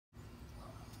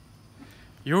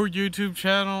Your YouTube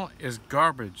channel is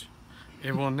garbage.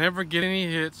 It will never get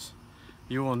any hits.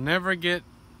 You will never get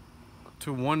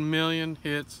to 1 million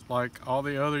hits like all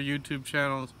the other YouTube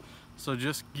channels. So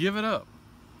just give it up.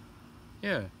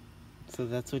 Yeah. So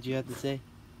that's what you have to say?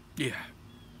 Yeah.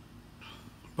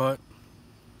 But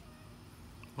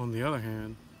on the other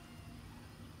hand,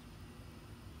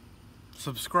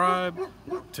 subscribe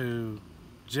to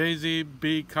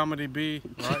JZB Comedy B,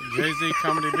 right? JZ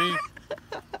Comedy B,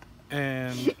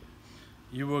 and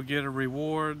you will get a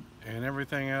reward and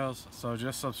everything else. So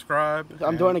just subscribe.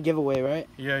 I'm doing a giveaway, right?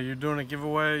 Yeah, you're doing a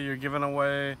giveaway. You're giving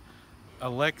away a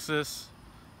Lexus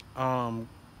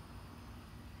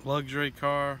luxury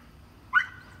car.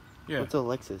 Yeah. What's a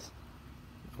Lexus?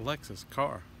 A Lexus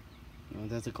car. Oh,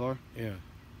 that's a car? Yeah.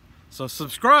 So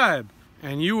subscribe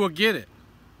and you will get it.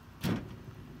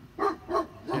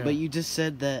 Yeah. But you just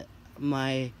said that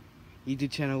my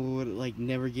YouTube channel would like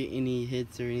never get any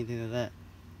hits or anything like that.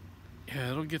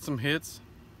 Yeah, it'll get some hits.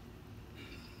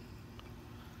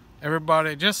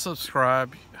 Everybody, just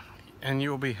subscribe and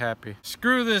you'll be happy.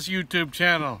 Screw this YouTube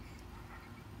channel.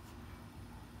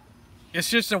 It's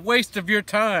just a waste of your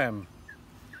time.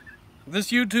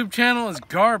 This YouTube channel is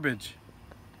garbage.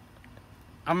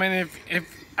 I mean,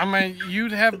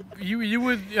 you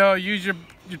would use your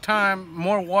time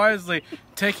more wisely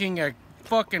taking a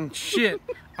fucking shit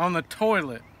on the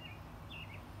toilet,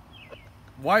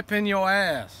 wiping your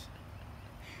ass.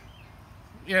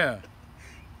 Yeah.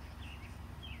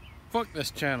 Fuck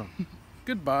this channel.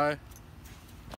 Goodbye.